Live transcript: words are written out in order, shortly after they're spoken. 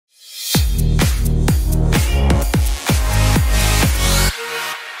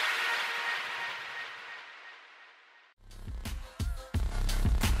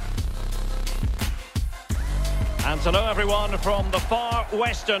Hello everyone from the far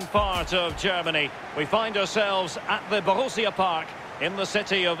western part of Germany. We find ourselves at the Borussia Park in the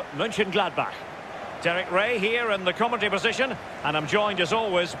city of Mönchengladbach. Derek Ray here in the commentary position, and I'm joined as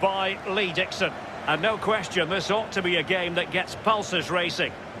always by Lee Dixon. And no question, this ought to be a game that gets pulses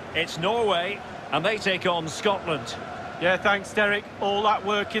racing. It's Norway, and they take on Scotland. Yeah, thanks Derek. All that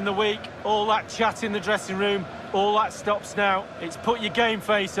work in the week, all that chat in the dressing room, all that stops now. It's put your game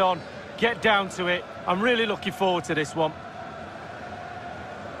face on, get down to it. I'm really looking forward to this one.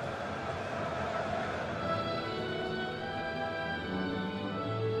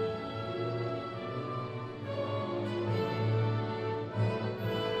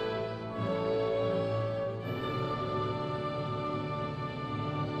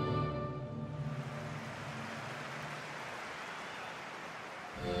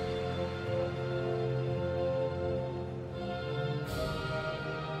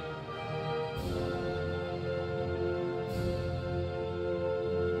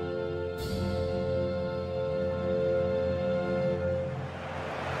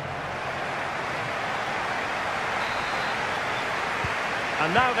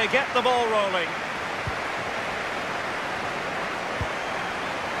 And now they get the ball rolling.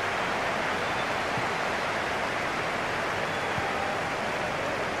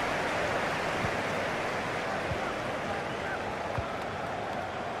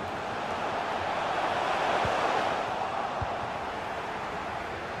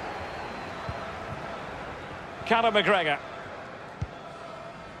 Callum McGregor.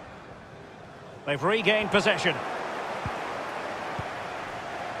 They've regained possession.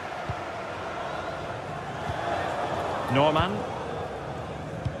 Norman.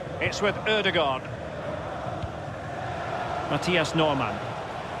 It's with Ødegaard. Mathias Norman.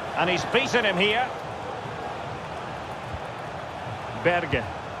 And he's beaten him here. Berge.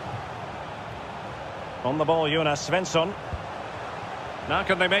 On the ball, Jonas Svensson. Now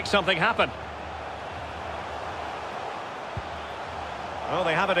can they make something happen? Oh,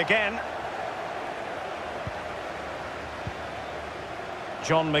 they have it again.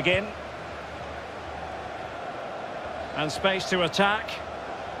 John McGinn. And space to attack.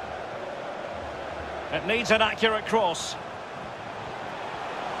 It needs an accurate cross.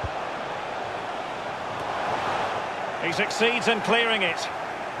 He succeeds in clearing it.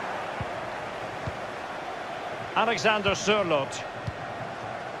 Alexander Sørloth.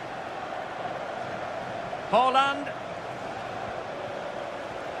 Haaland.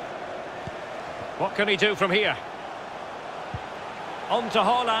 What can he do from here? On to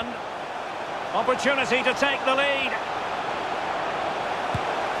Haaland. Opportunity to take the lead.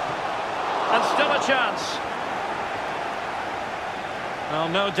 And still a chance. Well,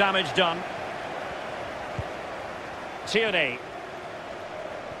 no damage done. Tierney.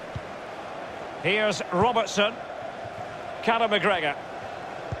 Here's Robertson. Callum McGregor.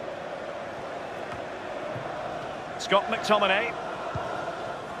 Scott McTominay.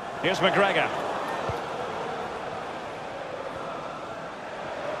 Here's McGregor.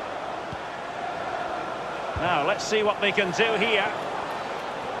 Now, let's see what they can do here.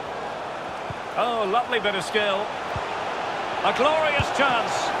 Oh, lovely bit of skill. A glorious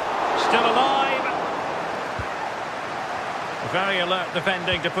chance. Still alive. Very alert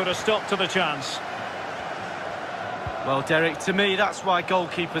defending to put a stop to the chance. Well, Derek, to me, that's why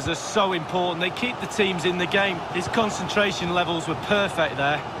goalkeepers are so important. They keep the teams in the game. His concentration levels were perfect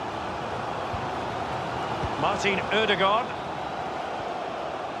there. Martin Ødegaard.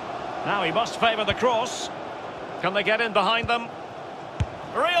 Now he must favour the cross. Can they get in behind them?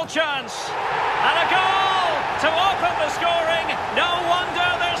 Real chance. And a goal to open the scoring. No wonder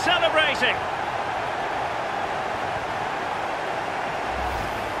they're celebrating.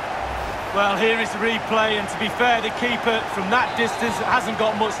 Well, here is the replay, and to be fair, the keeper from that distance hasn't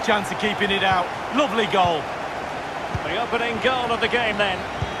got much chance of keeping it out. Lovely goal. The opening goal of the game then.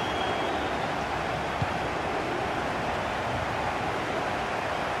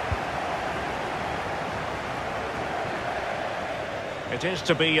 It is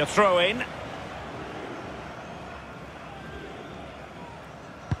to be a throw-in.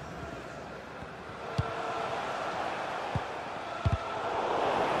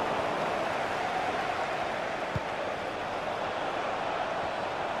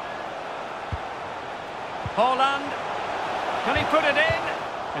 Haaland. Can he put it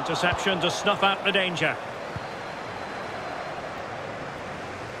in? Interception to snuff out the danger.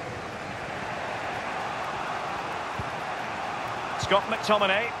 Scott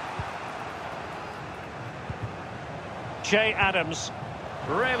McTominay. Che Adams.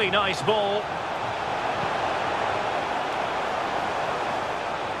 Really nice ball.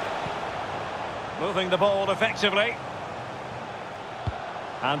 Moving the ball effectively.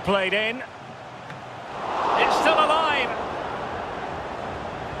 And played in. It's still alive.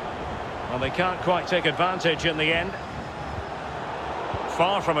 Well, they can't quite take advantage in the end.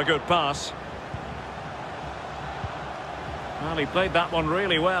 Far from a good pass. Well, he played that one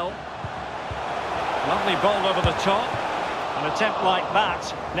really well. Lovely ball over the top. An attempt like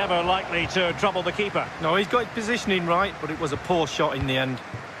that, never likely to trouble the keeper. No, he's got his positioning right, but it was a poor shot in the end.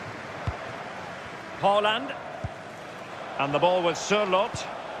 Haaland. And the ball with Sørloth.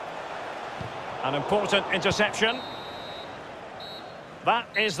 An important interception. That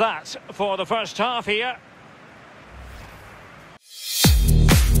is that for the first half here.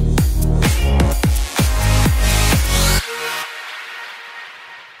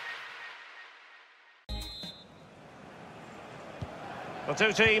 The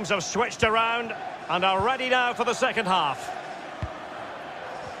two teams have switched around and are ready now for the second half.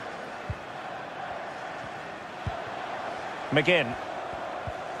 McGinn.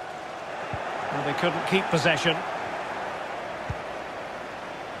 Well, they couldn't keep possession.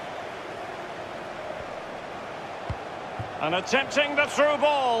 And attempting the through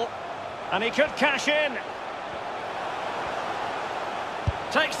ball. And he could cash in.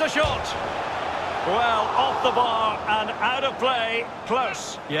 Takes the shot. Well, off the bar and out of play.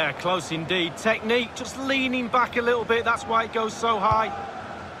 Close. Yeah, close indeed. Technique, just leaning back a little bit. That's why it goes so high.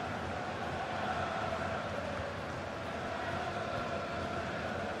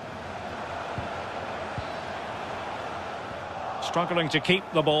 Struggling to keep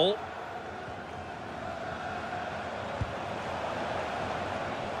the ball.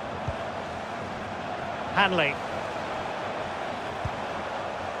 Hanley.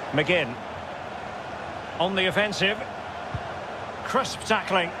 McGinn. On the offensive. Crisp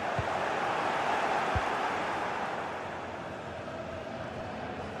tackling.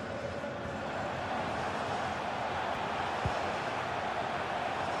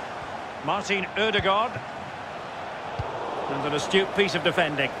 Martin Ødegaard. And an astute piece of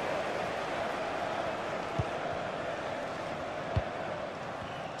defending.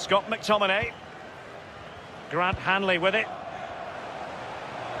 Scott McTominay. Grant Hanley with it.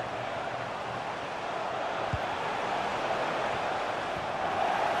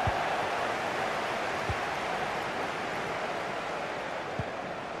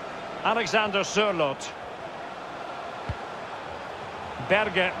 Alexander Sørloth.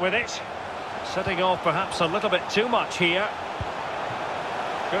 Berge with it. Setting off perhaps a little bit too much here.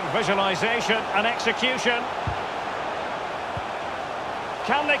 Good visualisation and execution.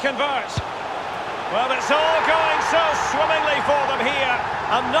 Can they convert? Well, it's all going so swimmingly for them here.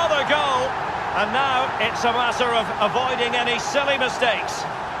 Another goal. And now it's a matter of avoiding any silly mistakes.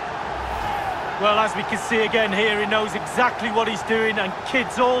 Well, as we can see again here, he knows exactly what he's doing and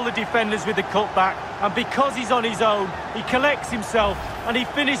kids all the defenders with the cutback. And because he's on his own, he collects himself and he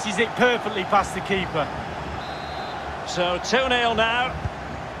finishes it perfectly past the keeper. So 2-0 now.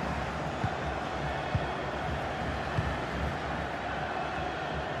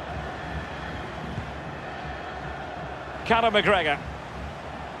 Conor McGregor.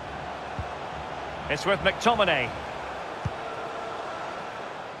 It's with McTominay.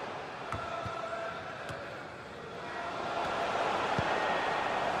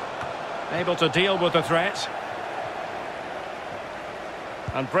 Able to deal with the threat.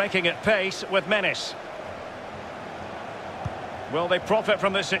 And breaking at pace with menace. Will they profit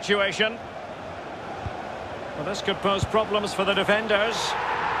from this situation? Well, this could pose problems for the defenders.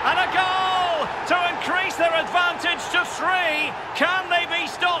 And a goal to increase their advantage to 3. Can they be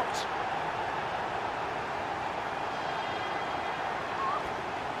stopped?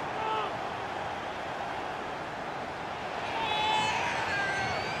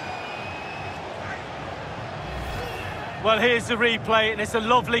 Well, here's the replay, and it's a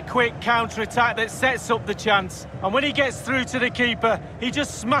lovely quick counter-attack that sets up the chance. And when he gets through to the keeper, he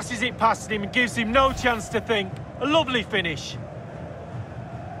just smashes it past him and gives him no chance to think. A lovely finish.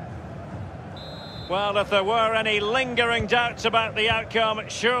 Well, if there were any lingering doubts about the outcome,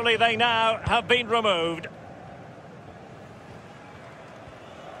 surely they now have been removed.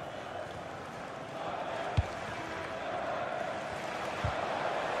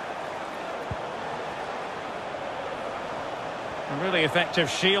 A really effective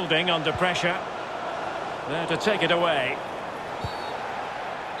shielding under pressure. There to take it away.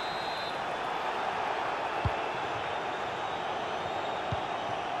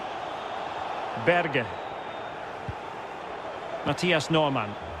 Berge. Mathias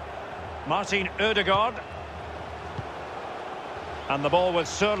Norman. Martin Ødegaard. And the ball with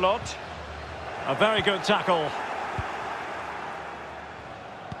Sørloth. A very good tackle.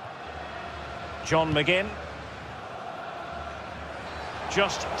 John McGinn.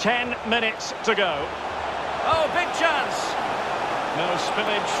 Just 10 minutes to go. Oh, big chance! No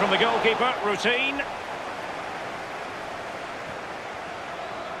spillage from the goalkeeper, routine.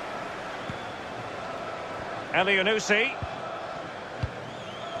 Elianusi.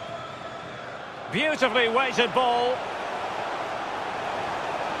 Beautifully weighted ball.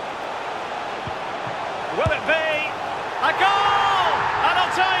 Will it be a goal? And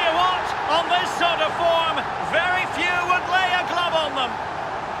I'll tell you what, on this sort of form, very few would lay a glove on them.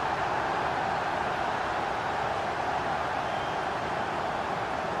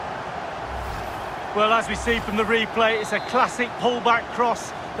 Well, as we see from the replay, it's a classic pullback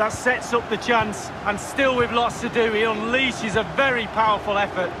cross that sets up the chance, and still with lots to do, he unleashes a very powerful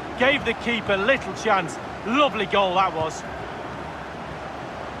effort, gave the keeper little chance. Lovely goal that was.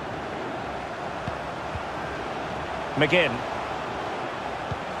 McGinn.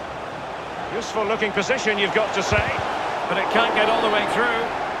 Useful looking position, you've got to say, but it can't get all the way through.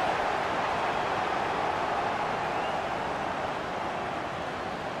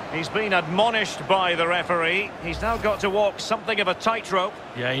 He's been admonished by the referee. He's now got to walk something of a tightrope.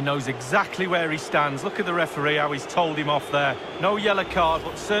 Yeah, he knows exactly where he stands. Look at the referee, how he's told him off there. No yellow card,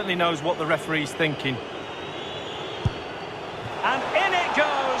 but certainly knows what the referee's thinking. And in it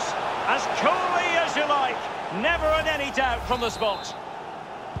goes, as coolly as you like. Never in any doubt from the spot.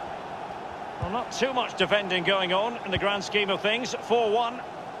 Well, not too much defending going on in the grand scheme of things. 4-1.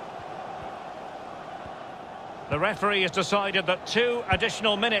 The referee has decided that 2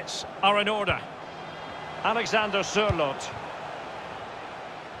 additional minutes are in order. Alexander Sørloth.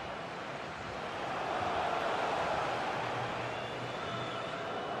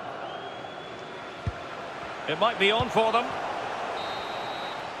 It might be on for them.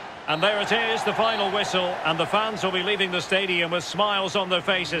 And there it is, the final whistle, and the fans will be leaving the stadium with smiles on their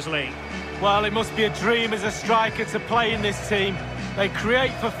faces, Lee. Well, it must be a dream as a striker to play in this team. They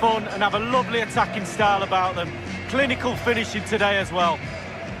create for fun and have a lovely attacking style about them. Clinical finishing today as well.